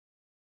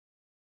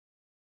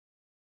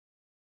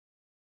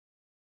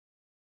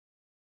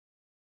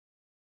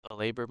The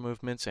labor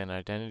movements and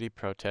identity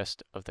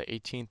protest of the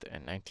 18th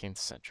and 19th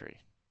century.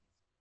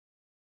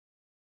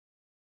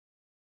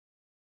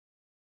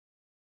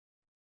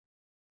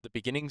 The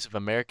beginnings of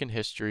American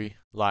history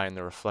lie in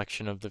the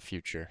reflection of the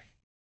future.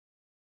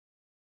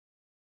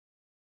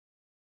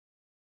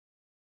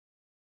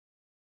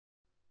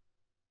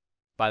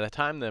 By the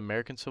time the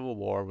American Civil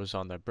War was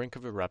on the brink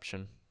of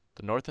eruption,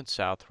 the North and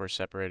South were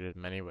separated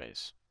in many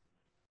ways.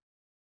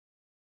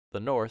 The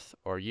North,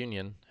 or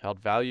Union, held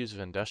values of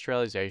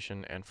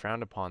industrialization and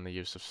frowned upon the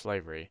use of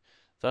slavery.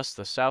 Thus,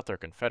 the South, or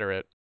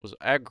Confederate, was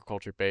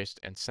agriculture-based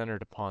and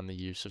centered upon the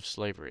use of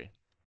slavery.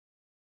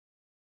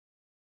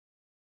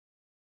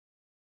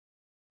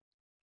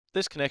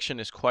 This connection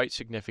is quite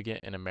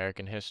significant in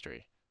American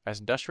history. As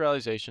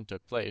industrialization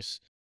took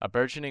place, a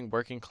burgeoning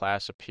working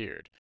class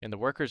appeared, and the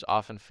workers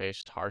often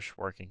faced harsh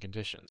working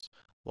conditions,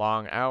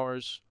 long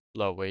hours,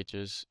 low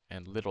wages,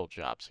 and little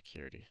job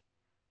security.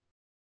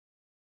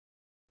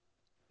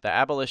 The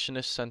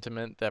abolitionist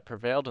sentiment that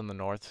prevailed in the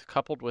North,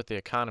 coupled with the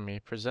economy,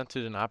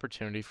 presented an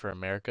opportunity for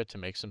America to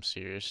make some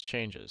serious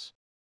changes.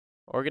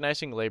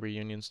 Organizing labor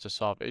unions to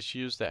solve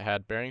issues that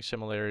had bearing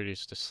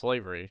similarities to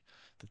slavery,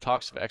 the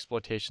talks of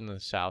exploitation in the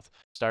South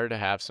started to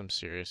have some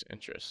serious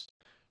interest,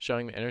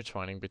 showing the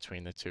intertwining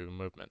between the two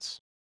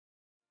movements.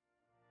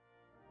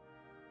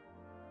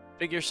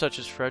 Figures such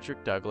as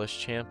Frederick Douglass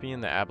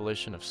championed the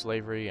abolition of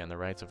slavery and the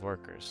rights of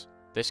workers.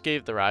 This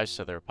gave the rise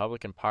to the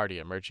Republican Party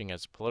emerging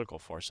as a political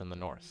force in the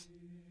North.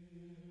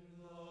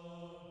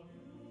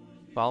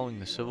 Following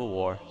the Civil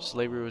War,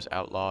 slavery was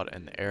outlawed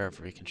and the era of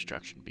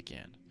Reconstruction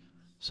began.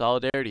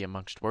 Solidarity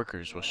amongst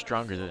workers was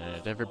stronger than it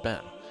had ever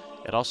been.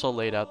 It also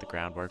laid out the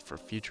groundwork for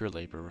future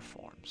labor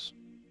reforms.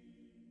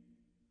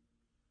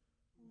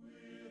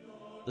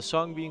 The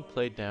song being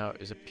played now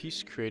is a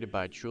piece created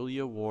by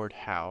Julia Ward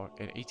Howe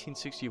in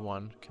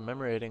 1861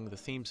 commemorating the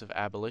themes of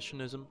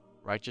abolitionism,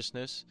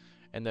 righteousness,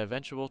 and the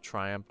eventual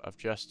triumph of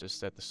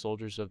justice that the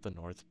soldiers of the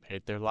North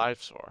paid their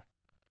lives for.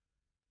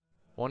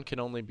 One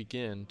can only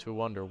begin to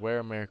wonder where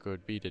America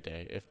would be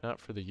today if not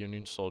for the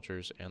Union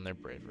soldiers and their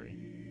bravery.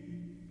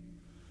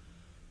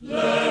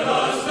 Let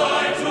us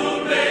die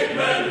to make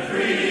men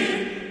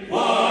free,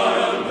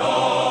 while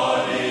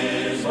God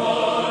is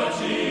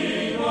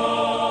marching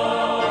on.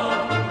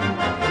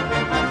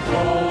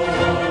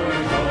 Glory,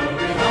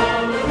 glory,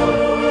 hallelujah. Glory, glory,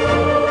 hallelujah.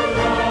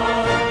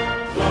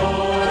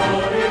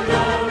 Glory,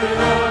 glory,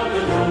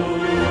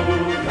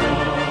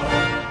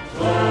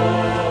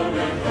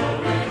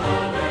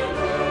 hallelujah.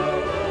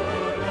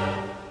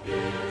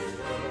 His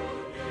truth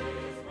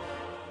is marching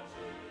on.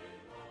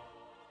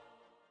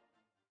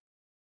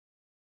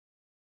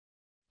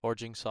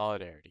 Forging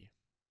solidarity,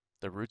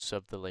 the roots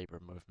of the labor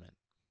movement.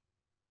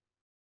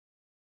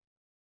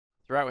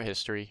 Throughout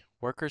history,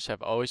 workers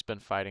have always been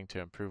fighting to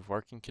improve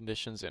working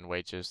conditions and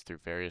wages through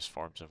various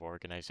forms of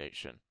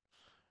organization.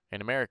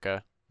 In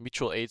America,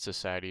 mutual aid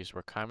societies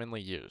were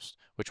commonly used,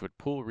 which would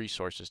pool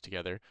resources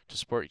together to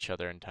support each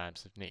other in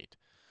times of need.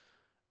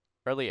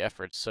 Early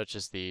efforts such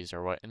as these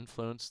are what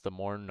influenced the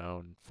more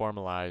known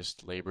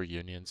formalized labor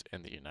unions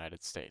in the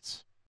United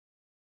States.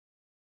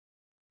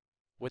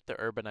 With the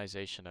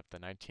urbanization of the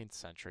 19th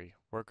century,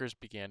 workers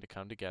began to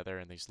come together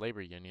in these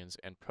labor unions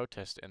and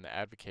protest in the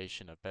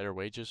advocacy of better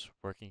wages,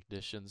 working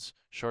conditions,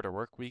 shorter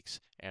work weeks,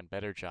 and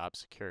better job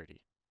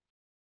security.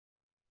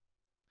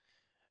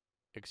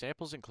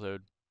 Examples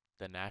include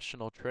the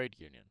National Trade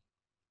Union,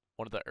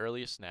 one of the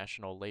earliest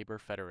national labor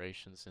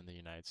federations in the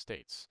United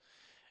States,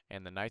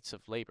 and the Knights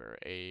of Labor,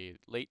 a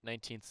late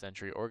 19th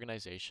century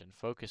organization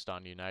focused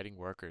on uniting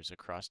workers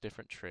across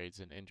different trades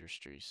and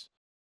industries.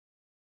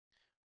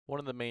 One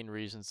of the main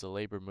reasons the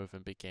labor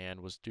movement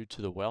began was due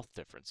to the wealth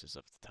differences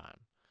of the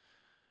time,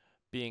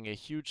 being a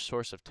huge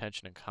source of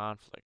tension and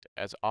conflict,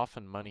 as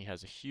often money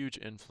has a huge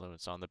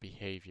influence on the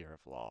behavior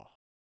of law.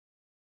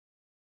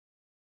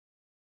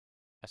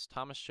 As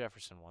Thomas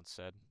Jefferson once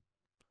said,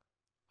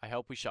 "I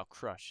hope we shall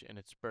crush in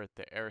its birth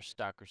the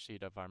aristocracy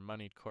of our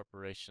moneyed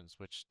corporations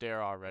which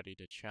dare already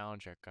to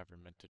challenge our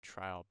government to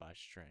trial by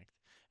strength,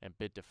 and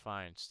bid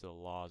defiance to the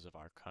laws of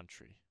our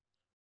country."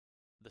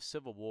 The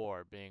Civil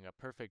War being a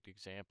perfect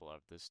example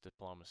of this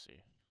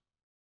diplomacy.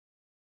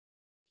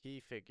 Key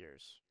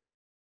figures: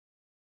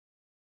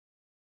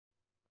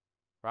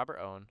 Robert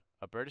Owen,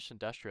 a British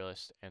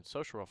industrialist and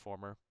social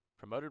reformer,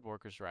 promoted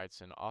workers' rights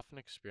and often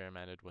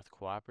experimented with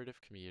cooperative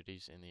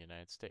communities in the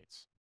United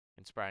States,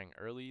 inspiring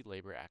early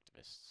labor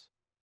activists.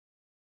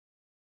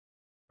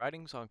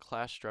 Writings on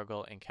class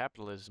struggle and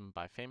capitalism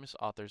by famous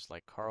authors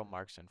like Karl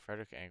Marx and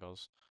Friedrich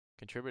Engels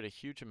contribute a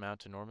huge amount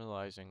to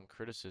normalizing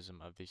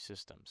criticism of these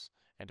systems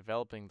and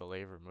developing the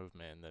labor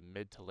movement in the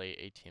mid to late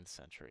 18th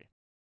century.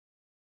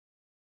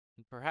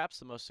 And perhaps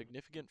the most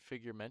significant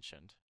figure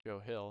mentioned, Joe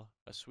Hill,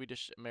 a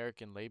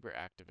Swedish-American labor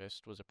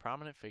activist, was a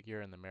prominent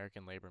figure in the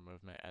American labor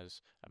movement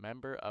as a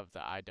member of the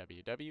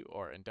IWW,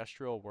 or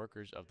Industrial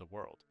Workers of the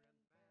World.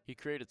 He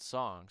created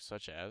songs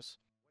such as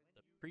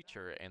The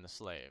Preacher and the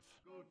Slave,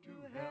 Go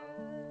to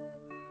hell.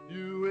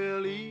 You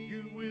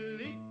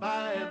will eat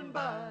by and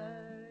by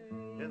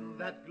in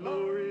that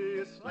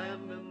glorious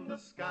land in the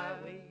sky,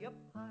 way up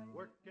high,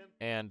 working.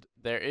 And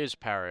there is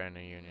power in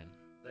a union.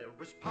 There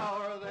is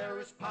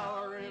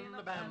power in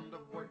the band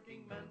of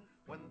working men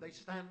when they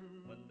stand.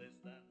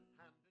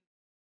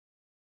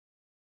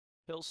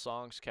 Hill's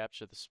songs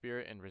capture the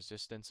spirit and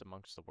resistance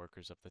amongst the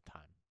workers of the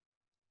time.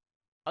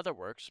 Other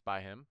works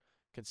by him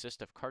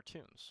consist of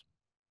cartoons.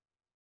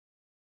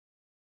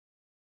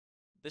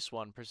 This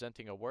one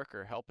presenting a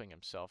worker helping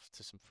himself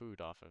to some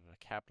food off of a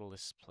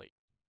capitalist's plate.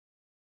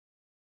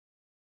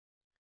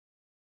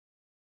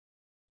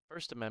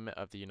 First Amendment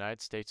of the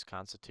United States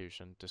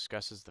Constitution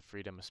discusses the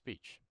freedom of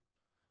speech.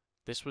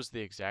 This was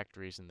the exact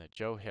reason that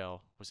Joe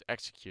Hill was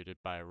executed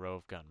by a row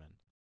of gunmen.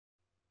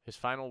 His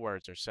final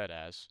words are said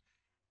as,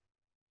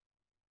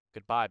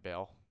 "Goodbye,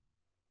 Bill.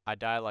 I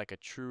die like a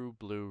true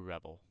blue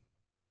rebel.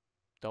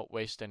 Don't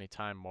waste any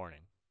time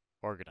mourning.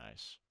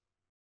 Organize."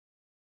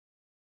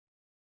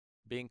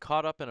 Being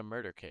caught up in a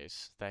murder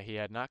case that he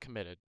had not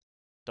committed,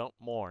 "Don't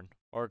mourn,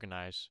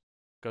 organize,"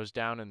 goes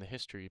down in the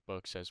history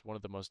books as one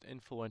of the most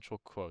influential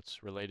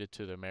quotes related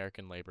to the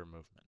American labor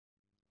movement.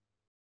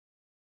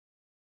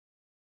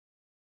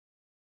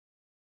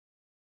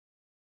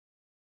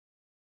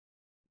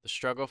 The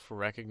struggle for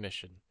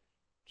recognition.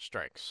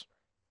 Strikes.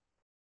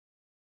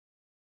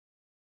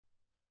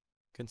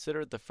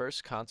 Considered the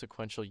first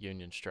consequential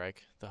union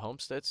strike, the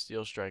Homestead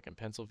Steel Strike in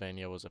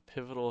Pennsylvania was a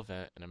pivotal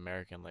event in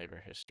American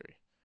labor history.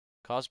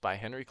 Caused by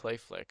Henry Clay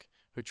Frick,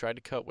 who tried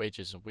to cut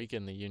wages and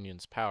weaken the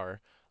union's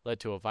power, led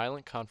to a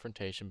violent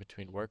confrontation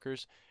between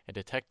workers and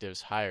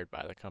detectives hired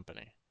by the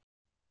company.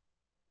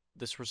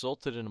 This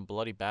resulted in a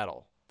bloody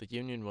battle. The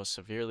union was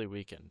severely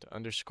weakened,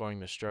 underscoring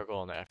the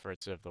struggle and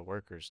efforts of the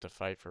workers to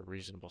fight for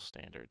reasonable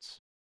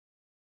standards.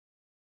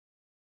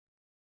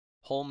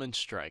 Pullman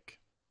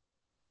Strike.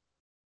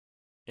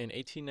 In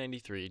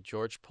 1893,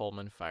 George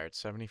Pullman fired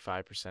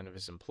 75% of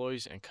his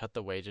employees and cut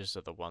the wages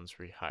of the ones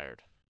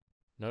rehired.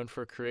 Known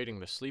for creating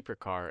the sleeper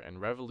car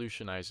and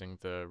revolutionizing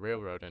the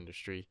railroad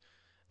industry,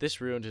 this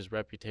ruined his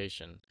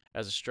reputation,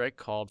 as a strike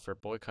called for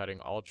boycotting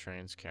all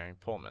trains carrying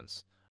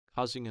Pullmans,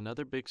 causing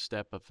another big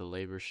step of the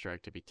labor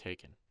strike to be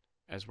taken,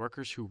 as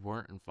workers who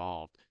weren't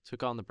involved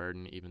took on the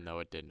burden even though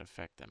it didn't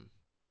affect them.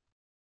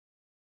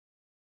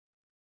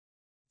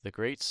 The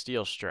Great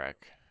Steel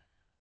Strike.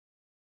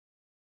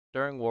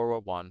 During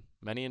World War I,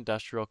 many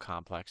industrial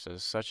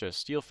complexes, such as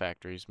steel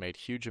factories, made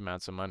huge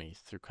amounts of money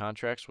through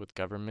contracts with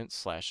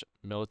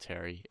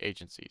government/military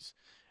agencies.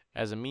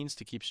 As a means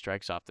to keep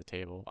strikes off the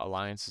table,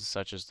 alliances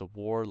such as the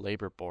War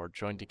Labor Board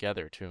joined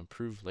together to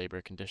improve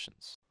labor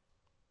conditions.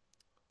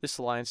 This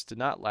alliance did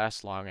not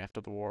last long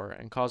after the war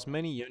and caused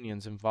many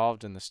unions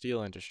involved in the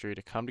steel industry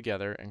to come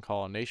together and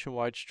call a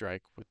nationwide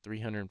strike with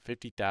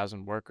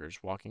 350,000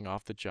 workers walking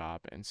off the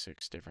job in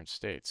 6 different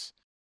states.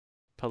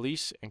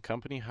 Police and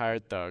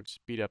company-hired thugs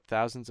beat up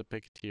thousands of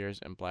picketeers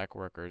and black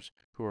workers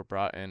who were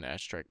brought in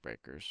as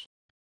strikebreakers.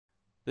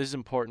 This is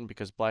important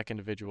because black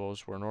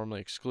individuals were normally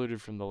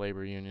excluded from the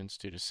labor unions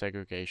due to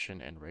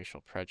segregation and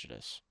racial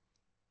prejudice.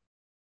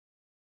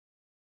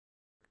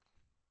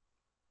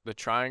 The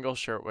Triangle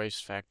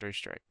Shirtwaist Factory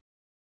Strike.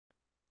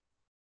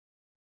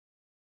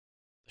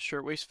 The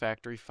Shirtwaist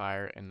Factory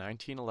fire in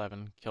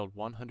 1911 killed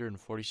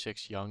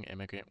 146 young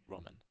immigrant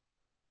women.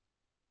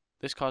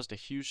 This caused a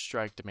huge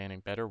strike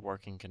demanding better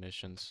working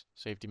conditions,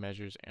 safety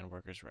measures, and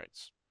workers'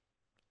 rights.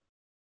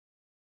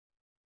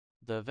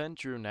 The event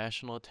drew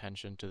national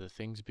attention to the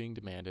things being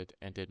demanded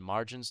and did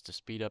margins to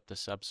speed up the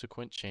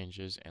subsequent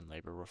changes and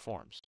labor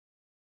reforms.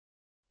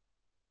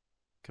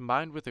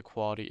 Combined with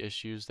equality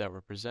issues that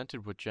were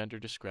presented with gender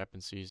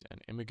discrepancies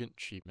and immigrant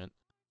treatment,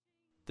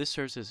 this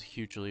serves as a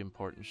hugely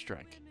important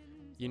strike.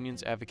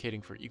 Unions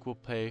advocating for equal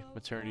pay,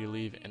 maternity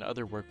leave, and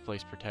other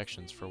workplace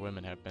protections for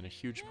women have been a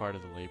huge part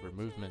of the labor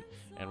movement,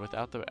 and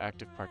without the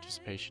active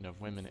participation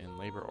of women in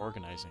labor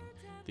organizing,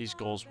 these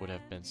goals would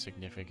have been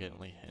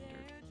significantly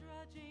hindered.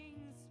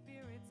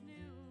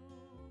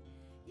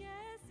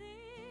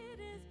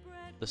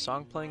 The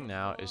song playing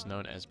now is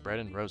known as Bread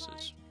and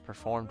Roses,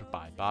 performed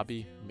by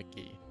Bobby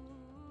McGee.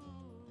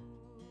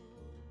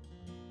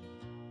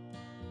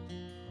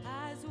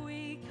 As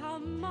we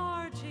come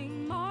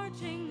marching,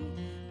 marching,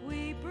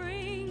 we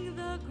bring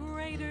the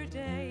greater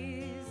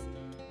days.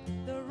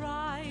 The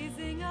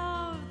rising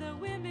of the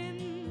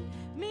women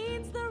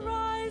means the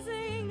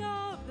rising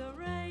of the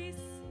race.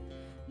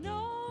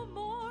 No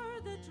more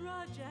the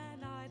drudge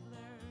and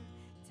idler,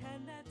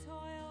 tend that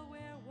toil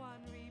where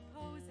one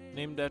reposes.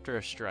 Named after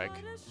a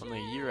strike, only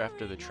a year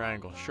after the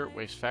Triangle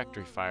Shirtwaist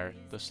Factory fire,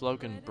 the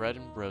slogan Bread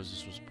and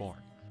Roses was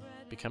born,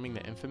 becoming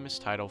the infamous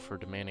title for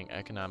demanding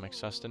economic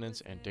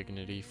sustenance and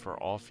dignity for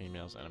all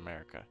females in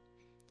America.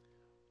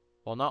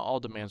 While not all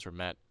demands were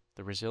met,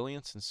 the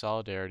resilience and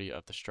solidarity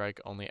of the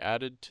strike only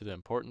added to the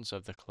importance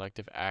of the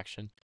collective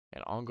action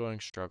and ongoing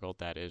struggle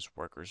that is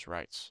workers'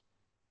 rights.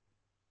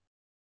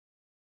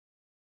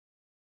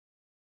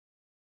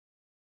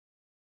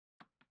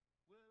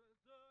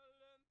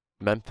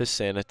 Memphis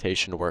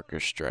Sanitation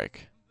Workers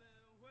Strike.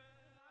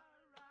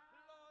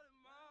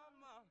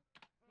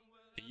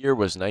 The year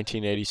was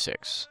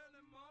 1986.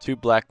 Two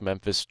black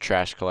Memphis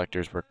trash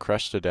collectors were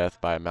crushed to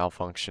death by a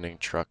malfunctioning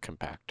truck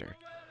compactor.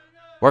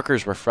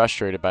 Workers were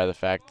frustrated by the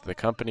fact that the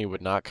company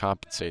would not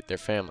compensate their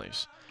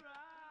families.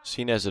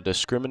 Seen as a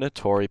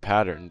discriminatory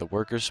pattern, the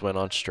workers went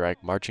on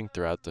strike, marching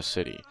throughout the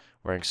city,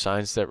 wearing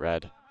signs that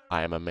read,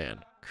 "I am a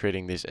man,"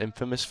 creating these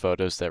infamous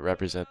photos that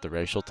represent the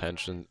racial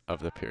tension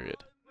of the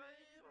period.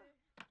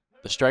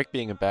 The strike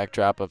being a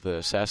backdrop of the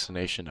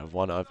assassination of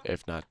one of,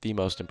 if not the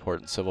most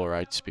important civil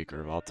rights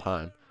speaker of all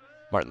time,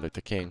 Martin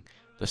Luther King,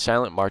 the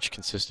silent march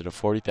consisted of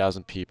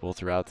 40,000 people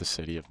throughout the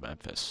city of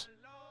Memphis.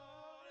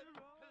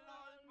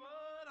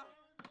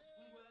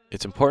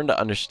 It's important to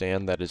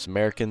understand that as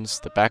Americans,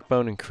 the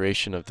backbone and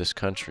creation of this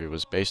country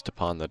was based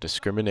upon the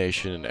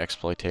discrimination and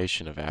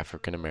exploitation of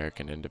African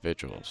American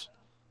individuals.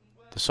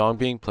 The song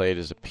being played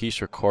is a piece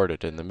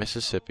recorded in the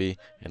Mississippi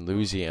and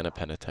Louisiana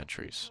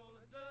penitentiaries.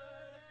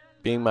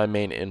 Being my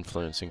main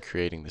influence in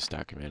creating this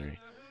documentary,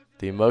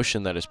 the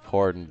emotion that is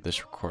poured into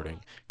this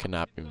recording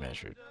cannot be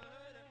measured.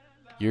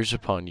 Years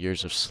upon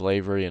years of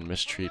slavery and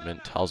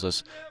mistreatment tells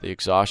us the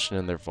exhaustion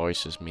in their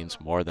voices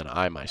means more than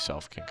I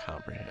myself can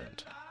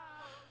comprehend.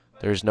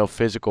 There is no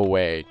physical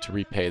way to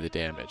repay the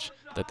damage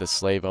that the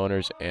slave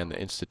owners and the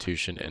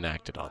institution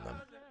enacted on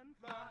them.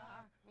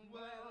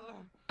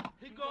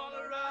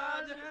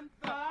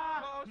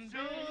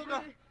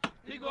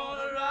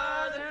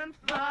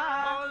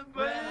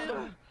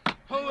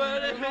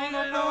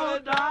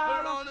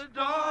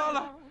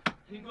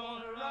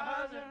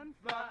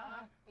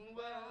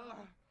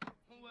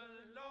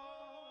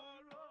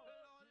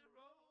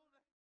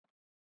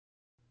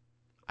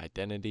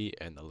 Identity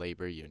and the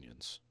labor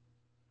unions.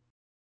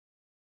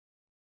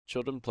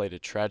 Children played a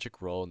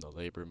tragic role in the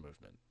labor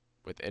movement,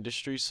 with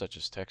industries such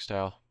as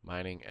textile,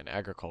 mining, and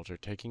agriculture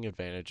taking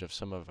advantage of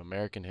some of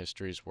American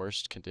history's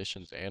worst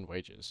conditions and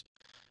wages.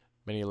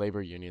 Many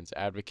labor unions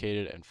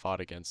advocated and fought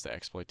against the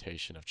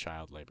exploitation of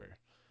child labor.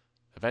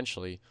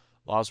 Eventually,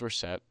 laws were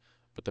set,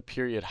 but the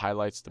period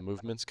highlights the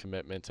movement's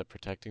commitment to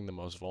protecting the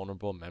most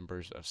vulnerable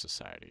members of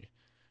society,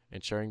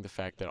 ensuring the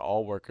fact that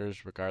all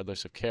workers,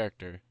 regardless of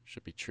character,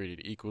 should be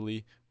treated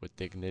equally with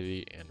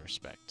dignity and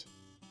respect.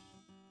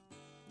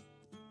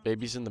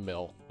 Babies in the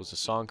Mill was a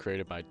song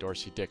created by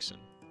Dorsey Dixon,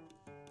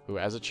 who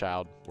as a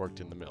child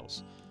worked in the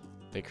mills.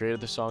 They created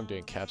the song to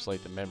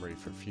encapsulate the memory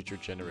for future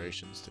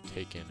generations to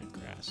take in and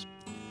grasp.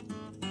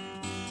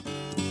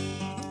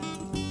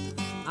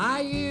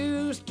 I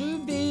used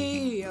to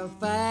be a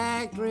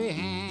factory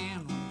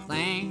hand when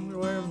things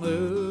were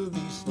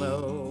moving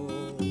slow.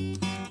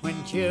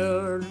 When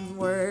children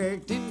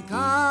worked in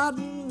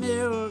cotton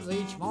mills,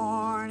 each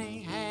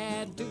morning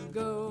had to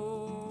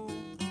go.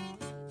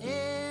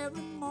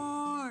 Every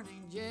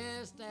morning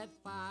just at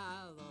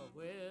 5, the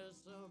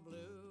whistle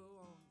blew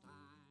on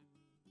time.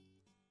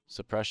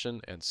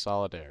 Suppression and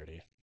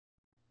solidarity.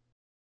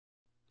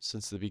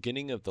 Since the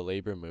beginning of the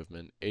labor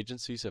movement,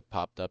 agencies have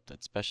popped up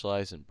that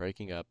specialize in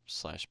breaking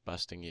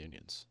up/busting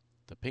unions.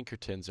 The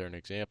Pinkertons are an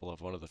example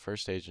of one of the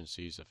first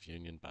agencies of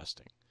union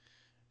busting.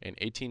 In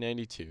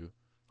 1892,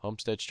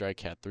 Homestead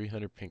strike had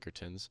 300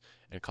 Pinkertons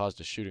and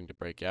caused a shooting to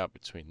break out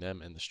between them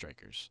and the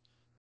strikers.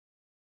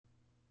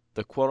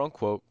 The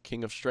quote-unquote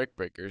king of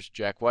strikebreakers,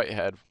 Jack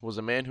Whitehead, was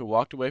a man who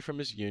walked away from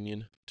his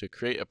union to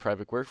create a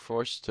private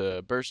workforce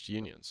to burst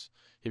unions.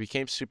 He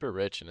became super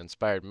rich and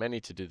inspired many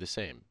to do the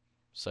same,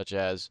 such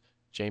as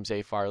James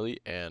A. Farley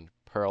and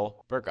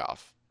Pearl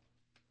Berghoff.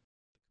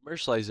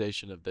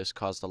 Commercialization of this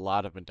caused a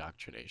lot of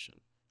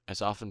indoctrination,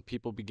 as often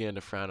people began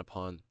to frown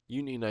upon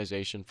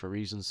unionization for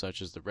reasons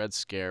such as the Red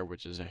Scare,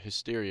 which is a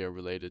hysteria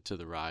related to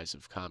the rise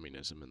of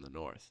communism in the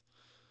North,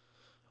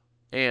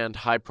 and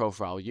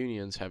high-profile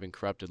unions having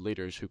corrupted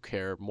leaders who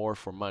care more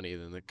for money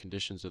than the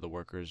conditions of the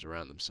workers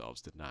around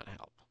themselves did not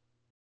help.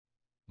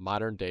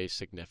 Modern-day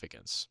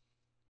significance.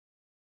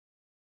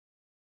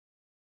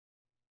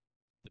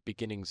 The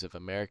beginnings of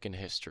American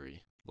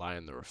history lie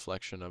in the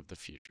reflection of the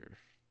future.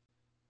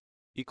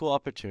 Equal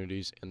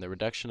opportunities and the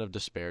reduction of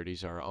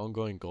disparities are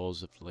ongoing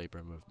goals of the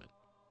labor movement.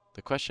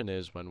 The question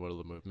is, when will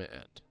the movement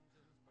end?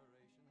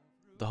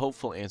 The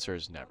hopeful answer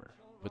is never.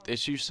 With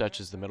issues such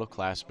as the middle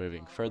class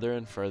moving further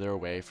and further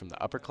away from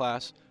the upper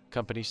class,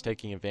 companies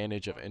taking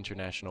advantage of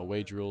international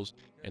wage rules,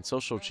 and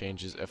social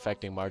changes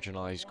affecting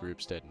marginalized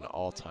groups at an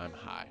all-time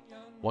high,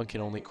 one can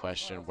only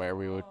question where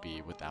we would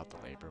be without the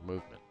labor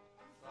movement.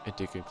 And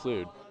to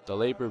conclude, the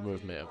labor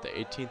movement of the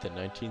 18th and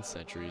 19th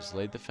centuries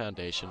laid the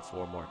foundation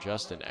for a more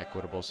just and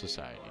equitable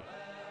society,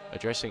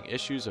 addressing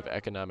issues of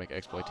economic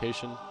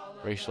exploitation,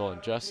 racial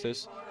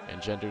injustice,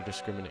 and gender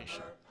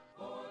discrimination.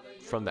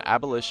 From the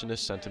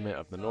abolitionist sentiment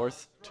of the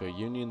North to a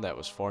union that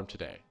was formed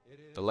today,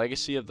 the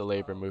legacy of the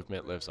labor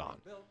movement lives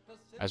on,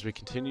 as we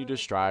continue to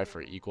strive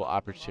for equal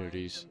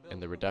opportunities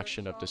and the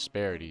reduction of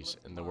disparities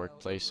in the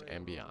workplace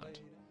and beyond.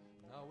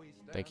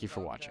 Thank you for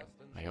watching.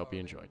 I hope you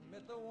enjoyed.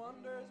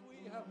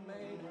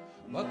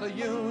 But the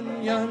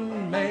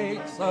union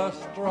makes us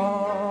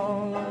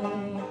strong.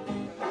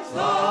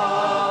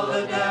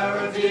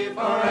 Solidarity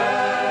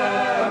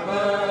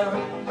forever.